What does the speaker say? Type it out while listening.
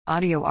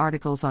Audio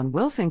articles on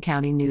Wilson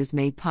County News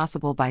made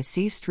possible by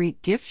C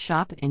Street Gift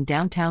Shop in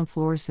downtown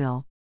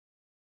Floresville.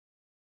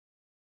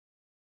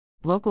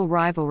 Local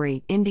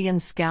rivalry: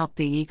 Indians scalp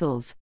the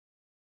Eagles.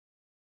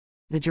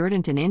 The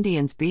Jourdanton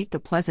Indians beat the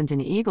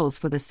Pleasanton Eagles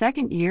for the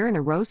second year in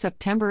a row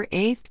September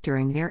 8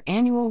 during their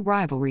annual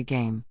rivalry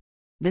game.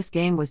 This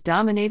game was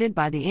dominated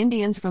by the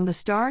Indians from the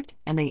start,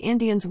 and the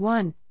Indians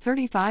won,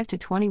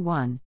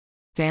 35-21.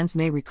 Fans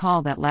may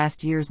recall that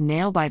last year's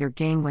nail-biter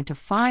game went to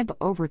 5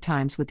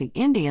 overtimes with the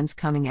Indians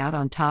coming out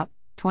on top,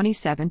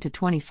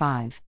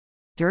 27-25.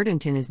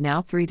 Jourdanton is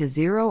now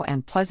 3-0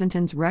 and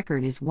Pleasanton's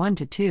record is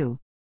 1-2.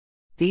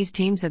 These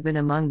teams have been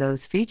among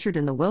those featured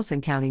in the Wilson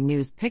County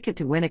News Pick It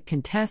to Win It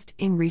contest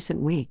in recent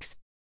weeks.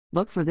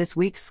 Look for this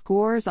week's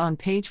scores on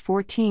page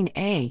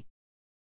 14A.